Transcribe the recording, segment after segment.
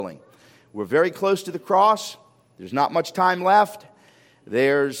We're very close to the cross. There's not much time left.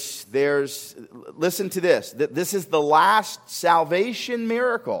 Listen to this. This is the last salvation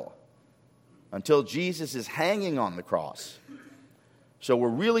miracle until Jesus is hanging on the cross. So we're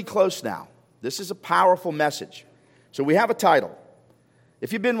really close now. This is a powerful message. So we have a title.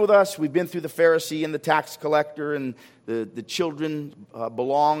 If you've been with us, we've been through the Pharisee and the tax collector, and the children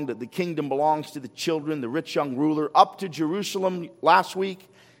the kingdom belongs to the children, the rich young ruler, up to Jerusalem last week,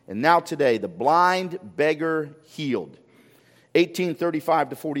 and now today, the blind beggar healed.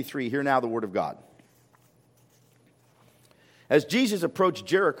 18:35 to 43, hear now the word of God. As Jesus approached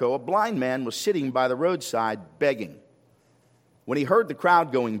Jericho, a blind man was sitting by the roadside begging. When he heard the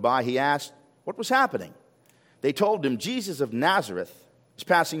crowd going by, he asked what was happening. They told him, Jesus of Nazareth is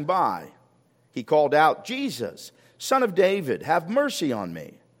passing by. He called out, Jesus, Son of David, have mercy on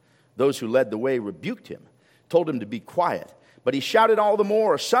me. Those who led the way rebuked him, told him to be quiet. But he shouted all the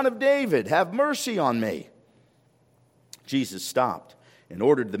more, Son of David, have mercy on me. Jesus stopped and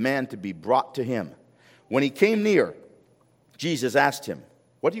ordered the man to be brought to him. When he came near, Jesus asked him,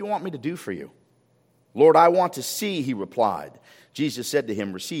 what do you want me to do for you? Lord, I want to see, he replied. Jesus said to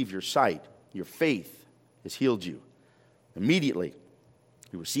him, receive your sight. Your faith has healed you. Immediately,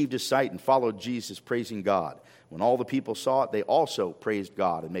 he received his sight and followed Jesus, praising God. When all the people saw it, they also praised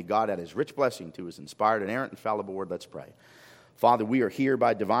God. And may God add his rich blessing to his inspired, inerrant, infallible word. Let's pray. Father, we are here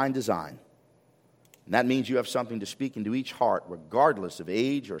by divine design. And that means you have something to speak into each heart, regardless of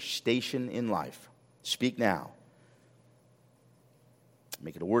age or station in life. Speak now.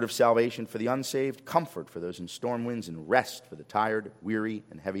 Make it a word of salvation for the unsaved, comfort for those in storm winds, and rest for the tired, weary,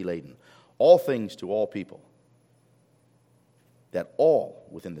 and heavy laden. All things to all people, that all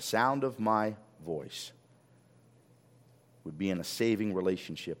within the sound of my voice would be in a saving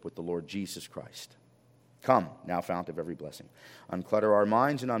relationship with the Lord Jesus Christ. Come, now fount of every blessing. Unclutter our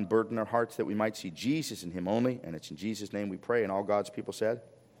minds and unburden our hearts that we might see Jesus and him only. And it's in Jesus' name we pray. And all God's people said,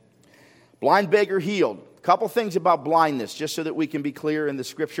 blind beggar healed. A couple things about blindness, just so that we can be clear in the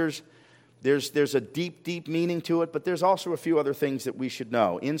scriptures. There's a deep, deep meaning to it, but there's also a few other things that we should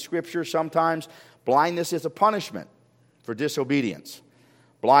know. In scripture, sometimes blindness is a punishment for disobedience.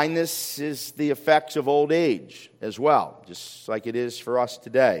 Blindness is the effects of old age as well, just like it is for us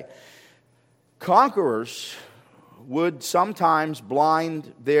today. Conquerors would sometimes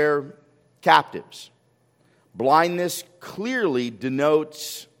blind their captives. Blindness clearly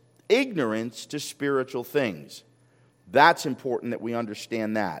denotes ignorance to spiritual things. That's important that we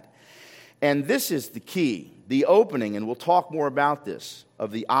understand that. And this is the key, the opening, and we'll talk more about this,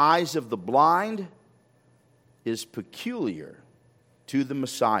 of the eyes of the blind is peculiar to the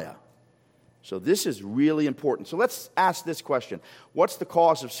Messiah. So this is really important. So let's ask this question. What's the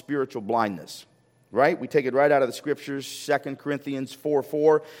cause of spiritual blindness? Right? We take it right out of the scriptures, 2 Corinthians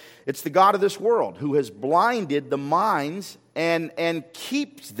 4:4. It's the God of this world who has blinded the minds and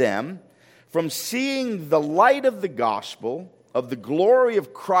keeps them from seeing the light of the gospel, of the glory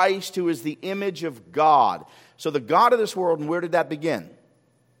of Christ, who is the image of God. So the God of this world, and where did that begin?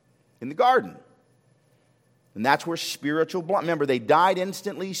 In the garden. And that's where spiritual blindness. Remember, they died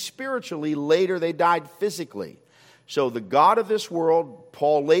instantly spiritually. Later, they died physically. So the God of this world,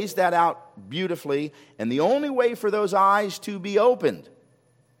 Paul lays that out beautifully. And the only way for those eyes to be opened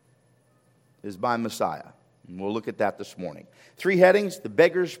is by Messiah. And we'll look at that this morning. 3 headings: the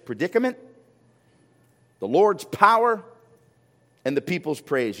beggar's predicament, the Lord's power, and the people's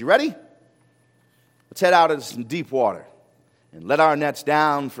praise. You ready? Let's head out into some deep water and let our nets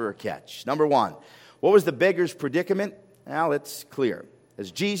down for a catch. Number 1. What was the beggar's predicament? Well, it's clear.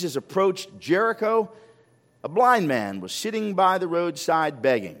 As Jesus approached Jericho, a blind man was sitting by the roadside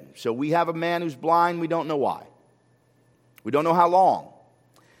begging. So we have a man who's blind. We don't know why. We don't know how long.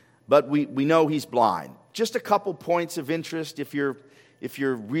 But we know he's blind. Just a couple points of interest if you're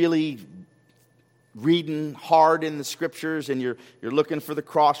really reading hard in the scriptures and you're looking for the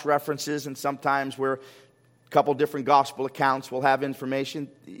cross references, and sometimes where a couple different gospel accounts will have information.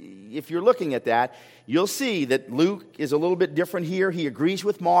 If you're looking at that, you'll see that Luke is a little bit different here. He agrees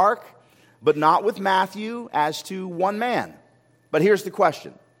with Mark, but not with Matthew as to one man. But here's the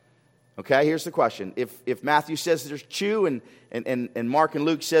question. Okay, here's the question. If Matthew says there's 2 and Mark and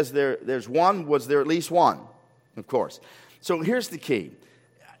Luke says there's 1, was there at least 1? Of course. So here's the key.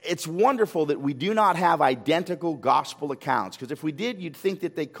 It's wonderful that we do not have identical gospel accounts, because if we did, you'd think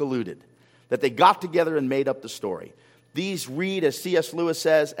that they colluded, that they got together and made up the story. These read, as C.S. Lewis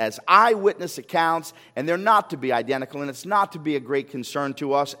says, as eyewitness accounts, and they're not to be identical, and it's not to be a great concern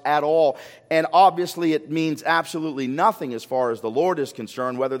to us at all. And obviously, it means absolutely nothing as far as the Lord is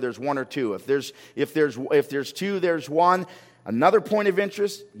concerned, whether there's 1 or 2. If there's 2, there's 1. Another point of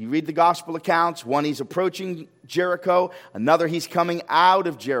interest, you read the gospel accounts. One, he's approaching Jericho. Another, he's coming out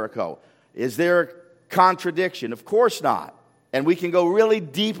of Jericho. Is there a contradiction? Of course not. And we can go really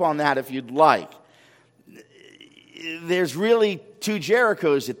deep on that if you'd like. There's really two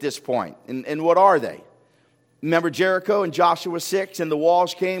Jerichos at this point. And what are they? Remember Jericho in Joshua 6, and the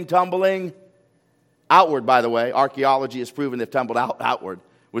walls came tumbling outward, by the way. Archaeology has proven they've tumbled outward,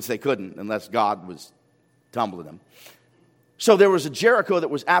 which they couldn't unless God was tumbling them. So there was a Jericho that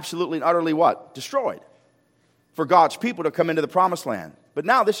was absolutely and utterly what? Destroyed for God's people to come into the promised land. But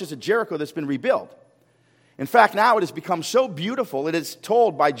now this is a Jericho that's been rebuilt. In fact, now it has become so beautiful, it is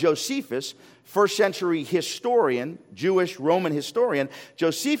told by Josephus, first century historian, Jewish Roman historian.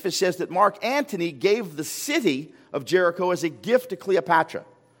 Josephus says that Mark Antony gave the city of Jericho as a gift to Cleopatra.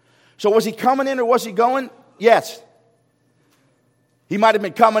 So was he coming in or was he going? Yes. He might have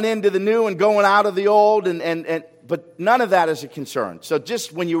been coming into the new and going out of the old, but none of that is a concern. So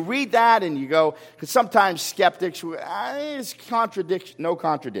just when you read that and you go, because sometimes skeptics, it's no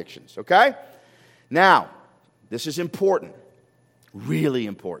contradictions, okay? Now, this is important, really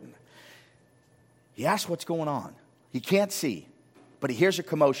important. He asks what's going on. He can't see, but he hears a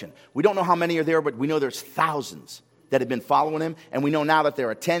commotion. We don't know how many are there, but we know there's thousands that have been following him, and we know now that there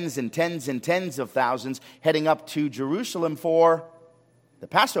are tens and tens and tens of thousands heading up to Jerusalem for the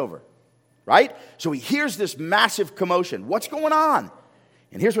Passover, right? So he hears this massive commotion. What's going on?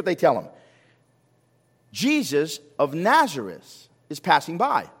 And here's what they tell him. Jesus of Nazareth is passing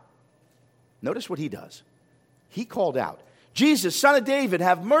by. Notice what he does. He called out, Jesus, Son of David,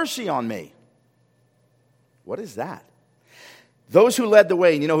 have mercy on me. What is that? Those who led the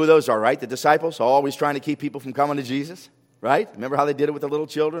way, and you know who those are, right? The disciples, always trying to keep people from coming to Jesus, right? Remember how they did it with the little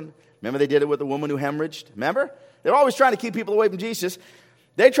children? Remember they did it with the woman who hemorrhaged? Remember? They're always trying to keep people away from Jesus.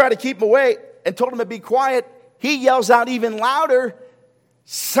 They try to keep him away and told him to be quiet. He yells out even louder,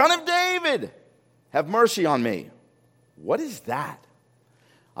 Son of David, have mercy on me. What is that?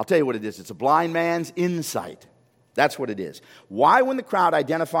 I'll tell you what it is. It's a blind man's insight. That's what it is. Why, when the crowd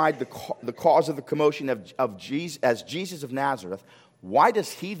identified the cause of the commotion of Jesus, as Jesus of Nazareth, why does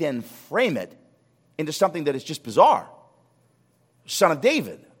he then frame it into something that is just bizarre? Son of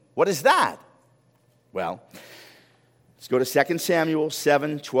David. What is that? Well, let's go to 2 Samuel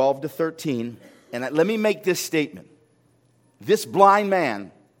 7, 12 to 13. And let me make this statement. This blind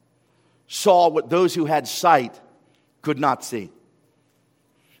man saw what those who had sight could not see.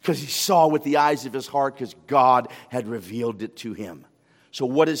 Because he saw with the eyes of his heart, because God had revealed it to him. So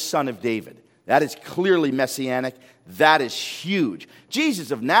what is Son of David? That is clearly messianic. That is huge. Jesus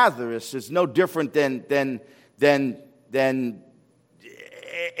of Nazareth is no different than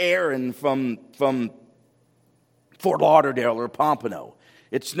Aaron from Fort Lauderdale or Pompano.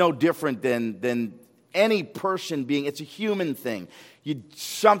 It's no different than any person being. It's a human thing. You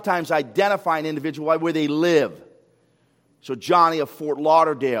sometimes identify an individual by where they live. So Johnny of Fort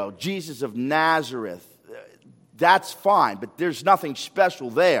Lauderdale, Jesus of Nazareth, that's fine, but there's nothing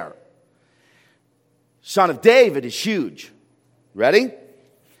special there. Son of David is huge. Ready?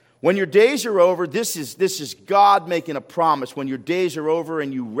 When your days are over, this is God making a promise. When your days are over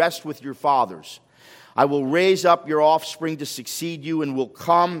and you rest with your fathers, I will raise up your offspring to succeed you and will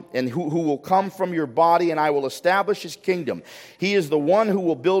come, and who will come from your body, and I will establish his kingdom. He is the one who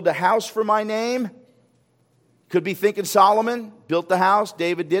will build a house for my name. Could be thinking Solomon built the house.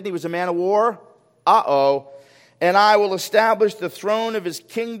 David did. He was a man of war. And I will establish the throne of his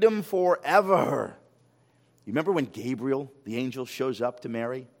kingdom forever. You remember when Gabriel, the angel, shows up to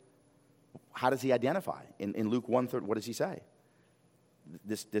Mary? How does he identify? In Luke 1:30, what does he say?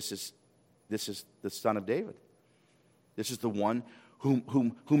 This is the Son of David. This is the one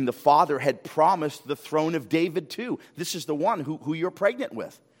whom the Father had promised the throne of David to. This is the one who you're pregnant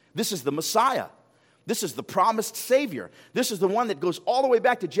with. This is the Messiah. This is the promised Savior. This is the one that goes all the way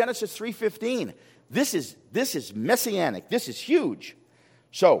back to Genesis 3:15. This is messianic. This is huge.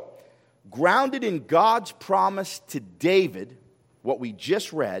 So, grounded in God's promise to David, what we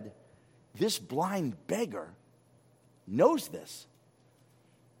just read, this blind beggar knows this.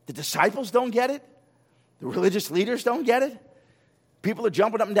 The disciples don't get it. The religious leaders don't get it. People are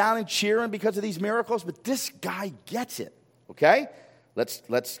jumping up and down and cheering because of these miracles, but this guy gets it. Okay?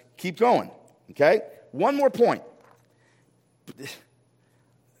 Let's keep going. Okay? One more point.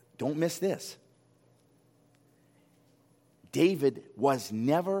 Don't miss this. David was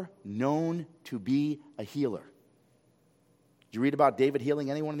never known to be a healer. Did you read about David healing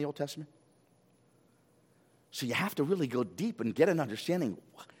anyone in the Old Testament? So you have to really go deep and get an understanding.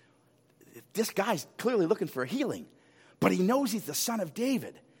 This guy's clearly looking for healing, but he knows he's the son of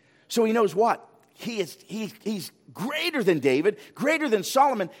David. So he knows what? he's greater than David, greater than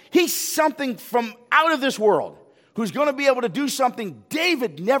Solomon. He's something from out of this world who's going to be able to do something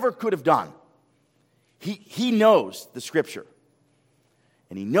David never could have done. He knows the Scripture.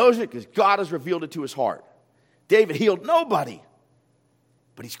 And he knows it because God has revealed it to his heart. David healed nobody,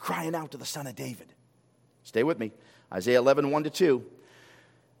 but he's crying out to the Son of David. Stay with me. Isaiah 11, 1-2.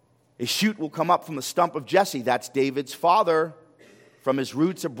 A shoot will come up from the stump of Jesse. That's David's father. From his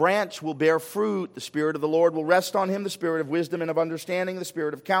roots a branch will bear fruit. The Spirit of the Lord will rest on him, the Spirit of wisdom and of understanding, the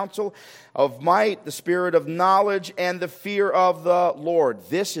Spirit of counsel, of might, the Spirit of knowledge, and the fear of the Lord.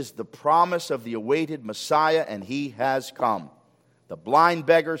 This is the promise of the awaited Messiah, and he has come. The blind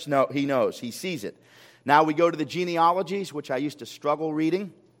beggars know, he knows, he sees it. Now we go to the genealogies, which I used to struggle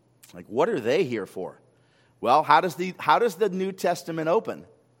reading. Like, what are they here for? Well, how does the New Testament open?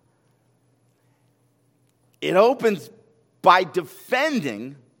 It opens by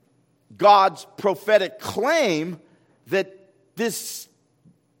defending God's prophetic claim that this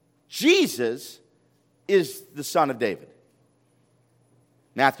Jesus is the Son of David.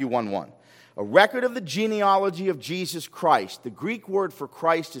 Matthew 1:1. A record of the genealogy of Jesus Christ. The Greek word for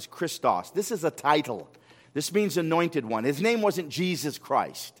Christ is Christos. This is a title. This means anointed one. His name wasn't Jesus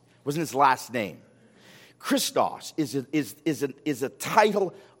Christ. It wasn't his last name. Christos is a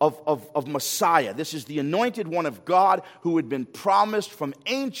title of Messiah. This is the anointed one of God who had been promised from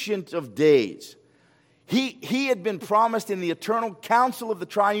ancient of days. He had been promised in the eternal counsel of the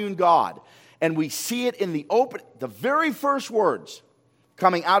triune God. And we see it in the very first words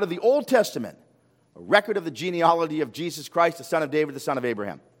coming out of the Old Testament. A record of the genealogy of Jesus Christ, the son of David, the son of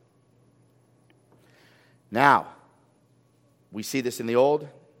Abraham. Now, we see this in the Old.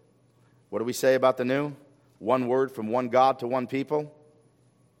 What do we say about the New? One word from one God to one people.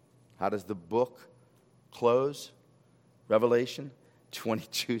 How does the book close? Revelation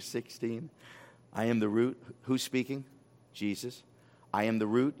 22:16. I am the root. Who's speaking? Jesus. I am the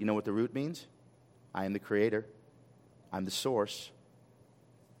root. You know what the root means? I am the creator. I'm the source.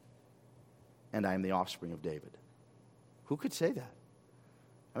 And I am the offspring of David. Who could say that?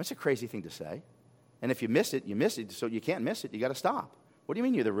 I mean, it's a crazy thing to say. And if you miss it, you miss it. So you can't miss it. You got to stop. What do you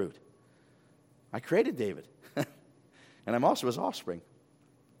mean you're the root? I created David. And I'm also his offspring.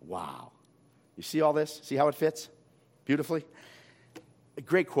 Wow. You see all this? See how it fits beautifully? A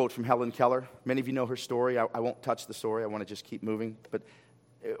great quote from Helen Keller. Many of you know her story. I won't touch the story. I want to just keep moving. But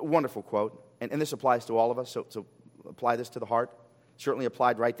a wonderful quote. And this applies to all of us. So apply this to the heart. Certainly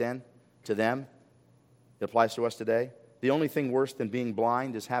applied right then to them. It applies to us today. The only thing worse than being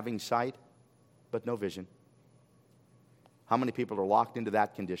blind is having sight but no vision. How many people are locked into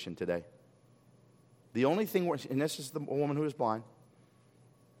that condition today? The only thing worse, and this is the woman who is blind.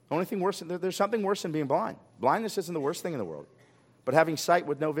 The only thing worse, there's something worse than being blind. Blindness isn't the worst thing in the world. But having sight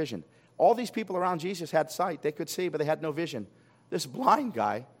with no vision. All these people around Jesus had sight. They could see, but they had no vision. This blind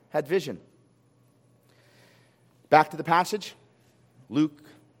guy had vision. Back to the passage. Luke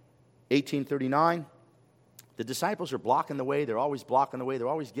 18:39. The disciples are blocking the way. They're always blocking the way. They're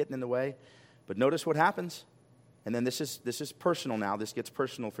always getting in the way. But notice what happens. And then this is personal now. This gets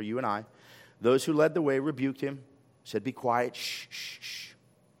personal for you and I. Those who led the way rebuked him, said, "Be quiet, shh, shh, shh."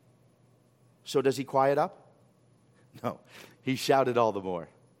 So does he quiet up? No. He shouted all the more.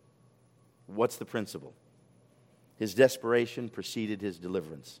 What's the principle? His desperation preceded his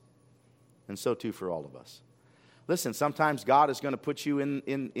deliverance. And so too for all of us. Listen, sometimes God is going to put you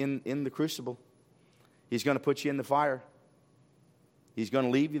in the crucible. He's going to put you in the fire. He's going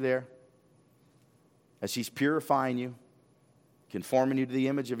to leave you there as he's purifying you, conforming you to the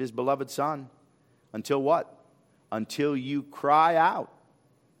image of his beloved Son. Until what? Until you cry out.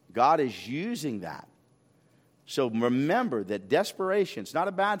 God is using that. So remember that desperation is not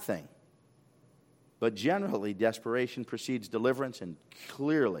a bad thing. But generally, desperation precedes deliverance, and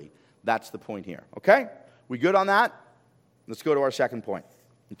clearly that's the point here. Okay? We good on that? Let's go to our second point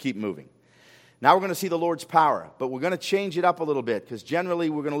and keep moving. Now we're going to see the Lord's power, but we're going to change it up a little bit, because generally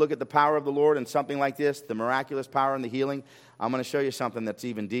we're going to look at the power of the Lord and something like this, the miraculous power and the healing. I'm going to show you something that's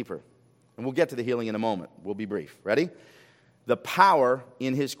even deeper. And we'll get to the healing in a moment. We'll be brief. Ready? The power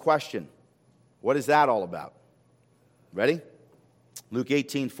in his question. What is that all about? Ready? Luke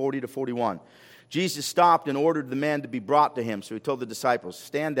 18:40-41. Jesus stopped and ordered the man to be brought to him. So he told the disciples,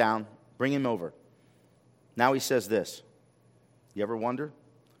 "Stand down, bring him over." Now he says this. You ever wonder?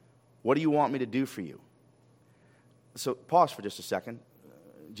 What do you want me to do for you? So pause for just a second.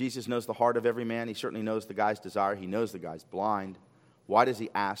 Jesus knows the heart of every man. He certainly knows the guy's desire. He knows the guy's blind. Why does he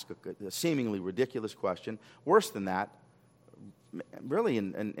ask a seemingly ridiculous question? Worse than that, really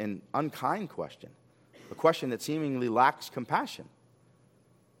an unkind question. A question that seemingly lacks compassion.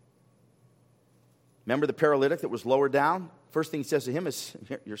 Remember the paralytic that was lowered down? First thing he says to him is,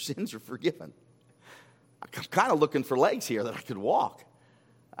 your sins are forgiven. I'm kind of looking for legs here that I could walk.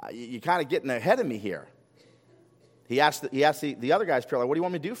 You're kind of getting ahead of me here. He asked the other guy's paralytic, what do you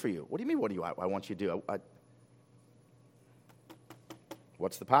want me to do for you? What do you mean, what do I want you to do?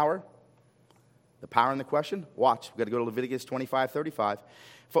 What's the power? The power in the question? Watch. We've got to go to Leviticus 25:35.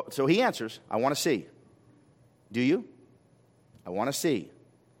 So he answers, I want to see. Do you? I want to see.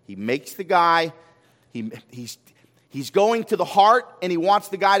 He makes the guy, he's going to the heart, and he wants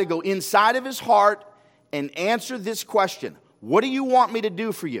the guy to go inside of his heart and answer this question. What do you want me to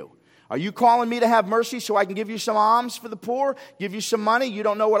do for you? Are you calling me to have mercy so I can give you some alms for the poor? Give you some money? You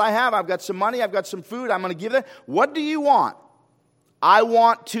don't know what I have. I've got some money. I've got some food. I'm going to give that. What do you want? I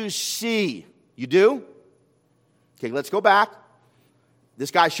want to see. You do? Okay, let's go back.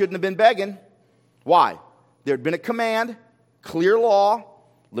 This guy shouldn't have been begging. Why? There had been a command, clear law,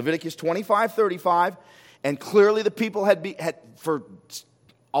 Leviticus 25:35, and clearly the people had for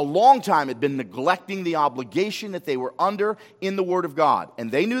a long time had been neglecting the obligation that they were under in the Word of God.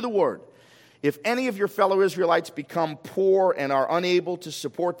 And they knew the Word. If any of your fellow Israelites become poor and are unable to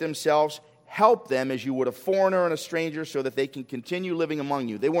support themselves, help them as you would a foreigner and a stranger so that they can continue living among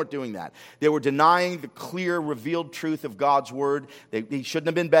you. They weren't doing that. They were denying the clear, revealed truth of God's Word. He shouldn't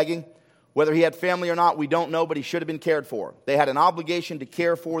have been begging. Whether he had family or not, we don't know, but he should have been cared for. They had an obligation to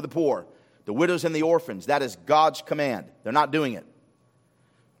care for the poor, the widows and the orphans. That is God's command. They're not doing it.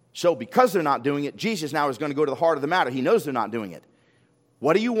 So because they're not doing it, Jesus now is going to go to the heart of the matter. He knows they're not doing it.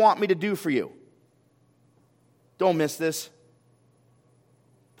 What do you want me to do for you? Don't miss this.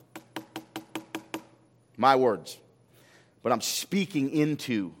 My words. But I'm speaking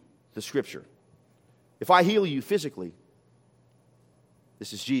into the Scripture. If I heal you physically,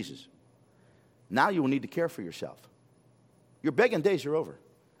 this is Jesus. Now you will need to care for yourself. Your begging days are over.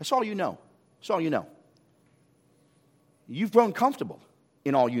 That's all you know. That's all you know. You've grown comfortable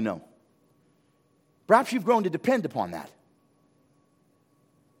in all you know. Perhaps you've grown to depend upon that.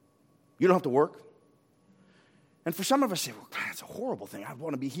 You don't have to work. And for some of us, say, well, that's a horrible thing. I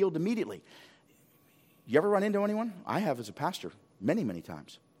want to be healed immediately. You ever run into anyone? I have as a pastor many, many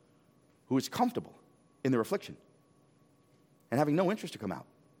times who is comfortable in their affliction and having no interest to come out.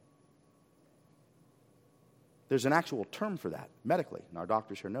 There's an actual term for that medically, and our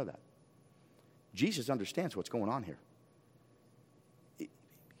doctors here know that. Jesus understands what's going on here.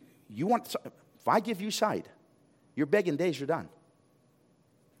 If I give you sight, your begging days are done.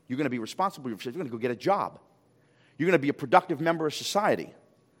 You're going to be responsible for yourself. You're going to go get a job. You're going to be a productive member of society.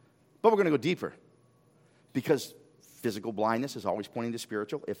 But we're going to go deeper. Because physical blindness is always pointing to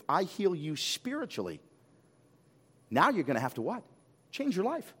spiritual. If I heal you spiritually, now you're going to have to what? Change your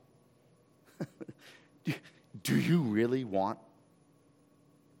life. Do you really want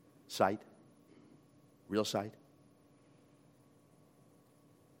sight? Real sight?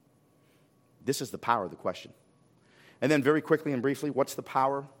 This is the power of the question. And then very quickly and briefly, what's the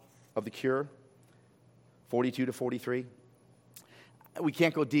power of the cure? 42 to 43. We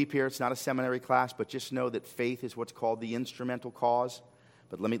can't go deep here. It's not a seminary class, but just know that faith is what's called the instrumental cause.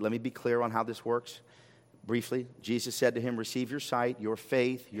 But let me be clear on how this works. Briefly, Jesus said to him, receive your sight, your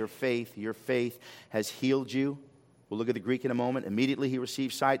faith has healed you. We'll look at the Greek in a moment. Immediately he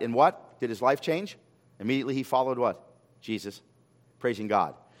received sight. And what? Did his life change? Immediately he followed what? Jesus. Praising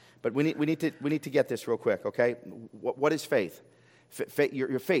God. But we need to get this real quick, okay? What is faith?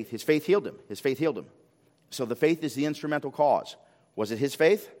 Your faith. His faith healed him. His faith healed him. So the faith is the instrumental cause. Was it his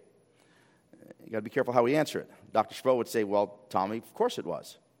faith? You got to be careful how we answer it. Dr. Sproul would say, well, Tommy, of course it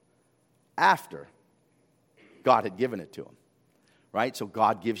was. After God had given it to him, right? So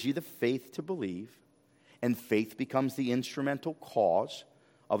God gives you the faith to believe, and faith becomes the instrumental cause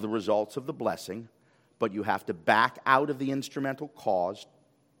of the results of the blessing, but you have to back out of the instrumental cause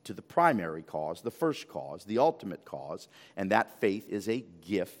to the primary cause, the first cause, the ultimate cause, and that faith is a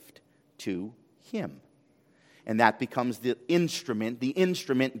gift to him. And that becomes the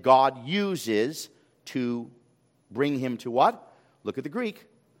instrument God uses to bring him to what? Look at the Greek.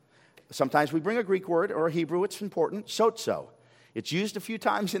 Sometimes we bring a Greek word or a Hebrew, it's important, sozo. It's used a few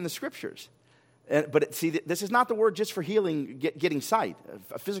times in the Scriptures. But see, this is not the word just for healing, getting sight,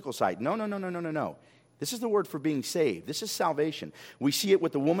 a physical sight. No. This is the word for being saved. This is salvation. We see it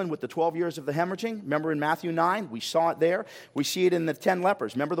with the woman with the 12 years of the hemorrhaging. Remember in Matthew 9? We saw it there. We see it in the 10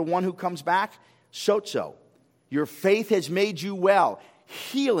 lepers. Remember the one who comes back? Sozo. Your faith has made you well.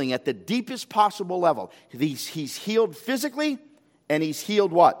 Healing at the deepest possible level. He's healed physically, and he's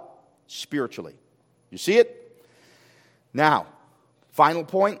healed what? Spiritually. You see it? Now, final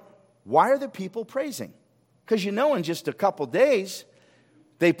point. Why are the people praising? Because in just a couple days,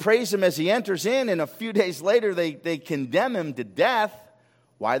 They praise him as he enters in, and a few days later they condemn him to death.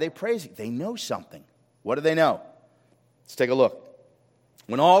 Why are they praising? They know something. What do they know? Let's take a look.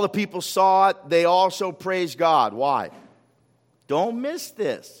 When all the people saw it, they also praised God. Why? Don't miss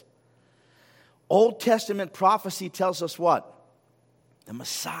this. Old Testament prophecy tells us what? The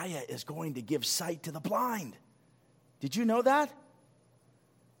Messiah is going to give sight to the blind. Did you know that?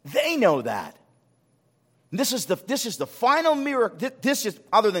 They know that. This is the final miracle. This is,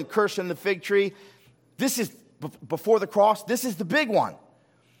 other than cursing the fig tree, this is before the cross. This is the big one.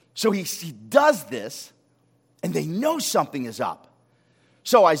 So he does this, and they know something is up.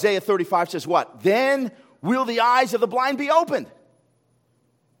 So Isaiah 35 says what? Then will the eyes of the blind be opened.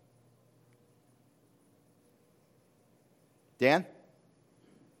 Dan?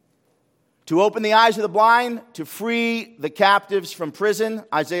 To open the eyes of the blind, to free the captives from prison,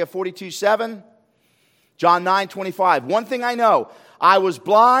 Isaiah 42:7. John 9:25. One thing I know, I was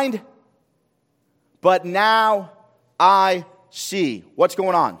blind, but now I see. What's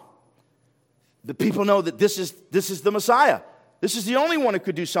going on? The people know that this is the Messiah. This is the only one who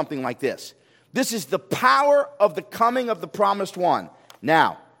could do something like this. This is the power of the coming of the promised one.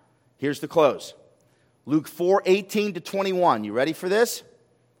 Now, here's the close. Luke 4:18-21. You ready for this?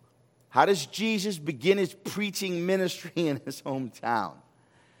 How does Jesus begin his preaching ministry in his hometown?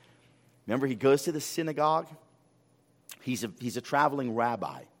 Remember, he goes to the synagogue. He's a traveling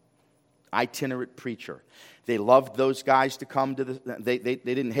rabbi, itinerant preacher. They loved those guys to come to they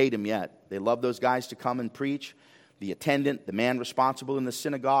didn't hate him yet. They loved those guys to come and preach. The attendant, the man responsible in the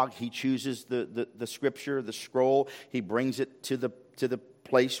synagogue, he chooses the scripture, the scroll. He brings it to the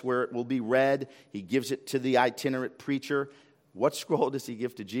place where it will be read. He gives it to the itinerant preacher. What scroll does he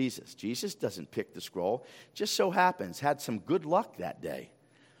give to Jesus? Jesus doesn't pick the scroll. Just so happens, had some good luck that day,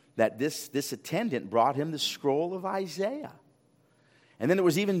 that this attendant brought him the scroll of Isaiah. And then it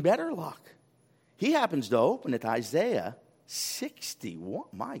was even better luck. He happens to open it to Isaiah 60.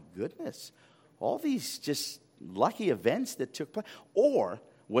 My goodness. All these just lucky events that took place. Or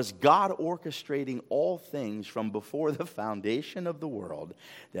was God orchestrating all things from before the foundation of the world,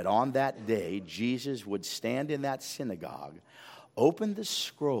 that on that day Jesus would stand in that synagogue, open the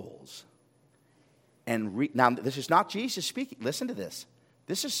scrolls, and read? Now, this is not Jesus speaking. Listen to this.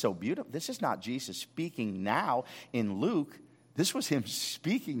 This is so beautiful. This is not Jesus speaking now in Luke. This was him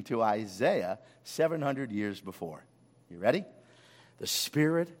speaking to Isaiah 700 years before. You ready? The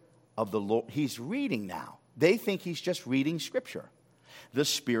Spirit of the Lord. He's reading now. They think he's just reading Scripture. The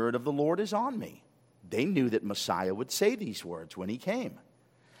Spirit of the Lord is on me. They knew that Messiah would say these words when he came,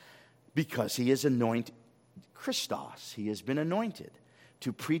 because he is anointed. Christos, he has been anointed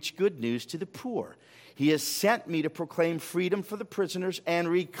to preach good news to the poor. He has sent me to proclaim freedom for the prisoners and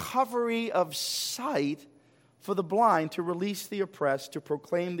recovery of sight for the blind, to release the oppressed, to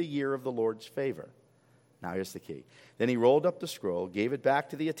proclaim the year of the Lord's favor. Now here's the key. Then he rolled up the scroll, gave it back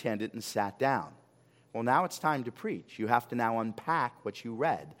to the attendant, and sat down. Well, now it's time to preach. You have to now unpack what you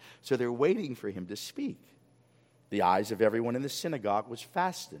read. So they're waiting for him to speak. The eyes of everyone in the synagogue was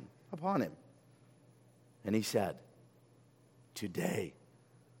fastened upon him. And he said, "Today,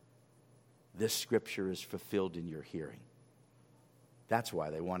 this scripture is fulfilled in your hearing." That's why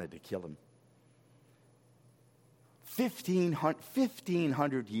they wanted to kill him.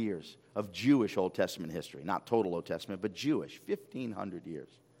 1,500 years of Jewish Old Testament history. Not total Old Testament, but Jewish. 1,500 years.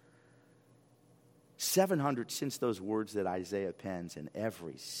 700 since those words that Isaiah pens, and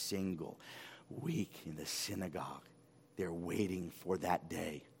every single week in the synagogue, they're waiting for that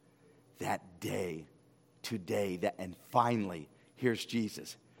day. That day. Today. And finally, here's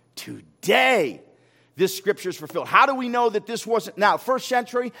Jesus. Today, this scripture is fulfilled. How do we know that this wasn't? Now, first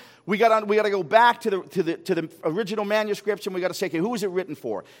century, we got to go back to the original manuscripts, and we got to say, okay, who was it written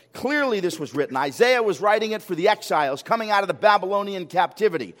for? Clearly, this was written. Isaiah was writing it for the exiles coming out of the Babylonian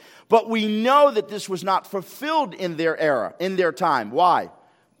captivity. But we know that this was not fulfilled in their era, in their time. Why?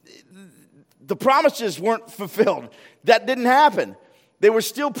 The promises weren't fulfilled. That didn't happen. They were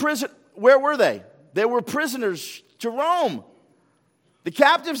still Where were they? They were prisoners to Rome. The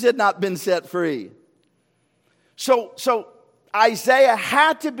captives had not been set free. So Isaiah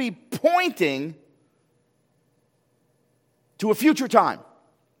had to be pointing to a future time.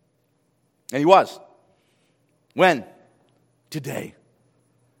 And he was. When? Today.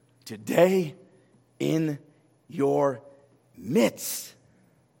 Today, in your midst,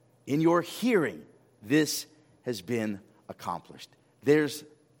 in your hearing, this has been accomplished. There's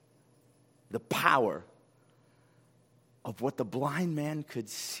the power of what the blind man could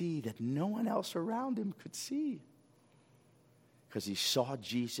see that no one else around him could see. Because he saw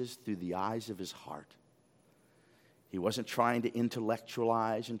Jesus through the eyes of his heart. He wasn't trying to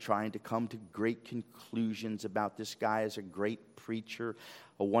intellectualize and trying to come to great conclusions about this guy as a great preacher,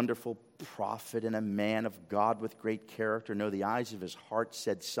 a wonderful prophet, and a man of God with great character. No, the eyes of his heart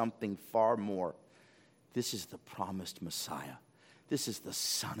said something far more. This is the promised Messiah. This is the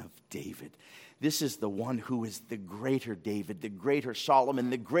Son of David. This is the one who is the greater David, the greater Solomon,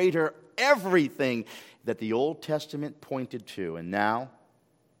 the greater everything that the Old Testament pointed to. And now,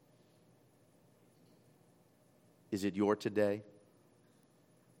 is it your today?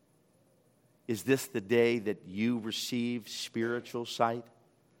 Is this the day that you receive spiritual sight?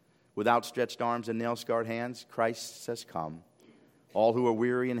 With outstretched arms and nail-scarred hands, Christ says, come. All who are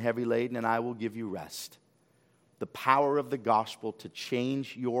weary and heavy laden, and I will give you rest. The power of the gospel to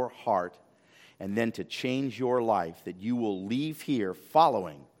change your heart and then to change your life, that you will leave here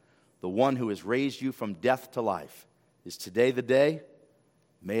following the one who has raised you from death to life. Is today the day?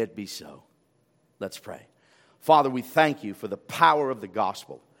 May it be so. Let's pray. Father, we thank you for the power of the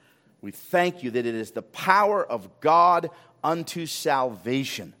gospel. We thank you that it is the power of God unto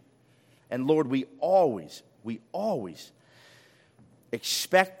salvation. And Lord, we always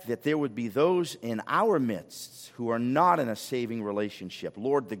expect that there would be those in our midst who are not in a saving relationship.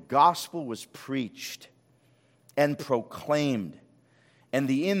 Lord, the gospel was preached and proclaimed, and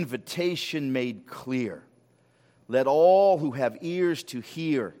the invitation made clear. Let all who have ears to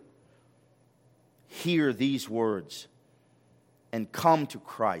hear these words and come to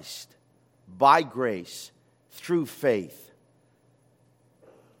Christ by grace through faith.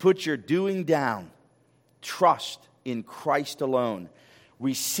 Put your doing down. Trust in Christ alone.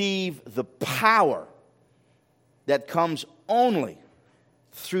 Receive the power that comes only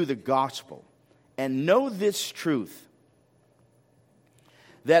through the gospel. And know this truth,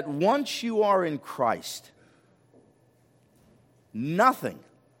 that once you are in Christ, nothing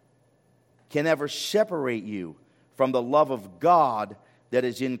can ever separate you from the love of God that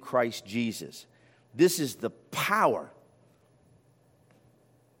is in Christ Jesus. This is the power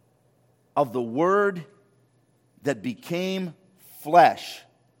of the Word that became flesh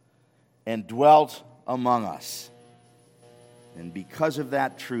and dwelt among us. And because of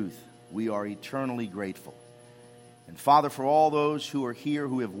that truth, we are eternally grateful. And Father, for all those who are here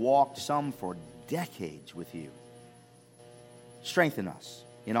who have walked, some for decades with you, strengthen us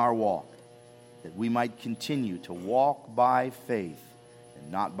in our walk, that we might continue to walk by faith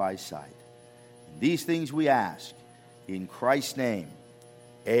and not by sight. And these things we ask in Christ's name.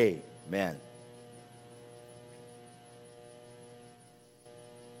 Amen.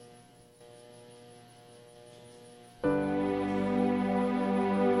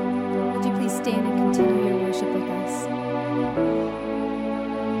 Would you please stand and continue your worship with us?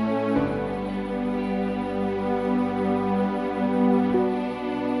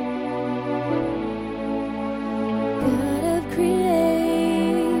 God of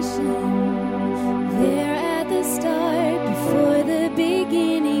creation, there at the start, before the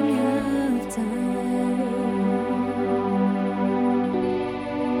beginning of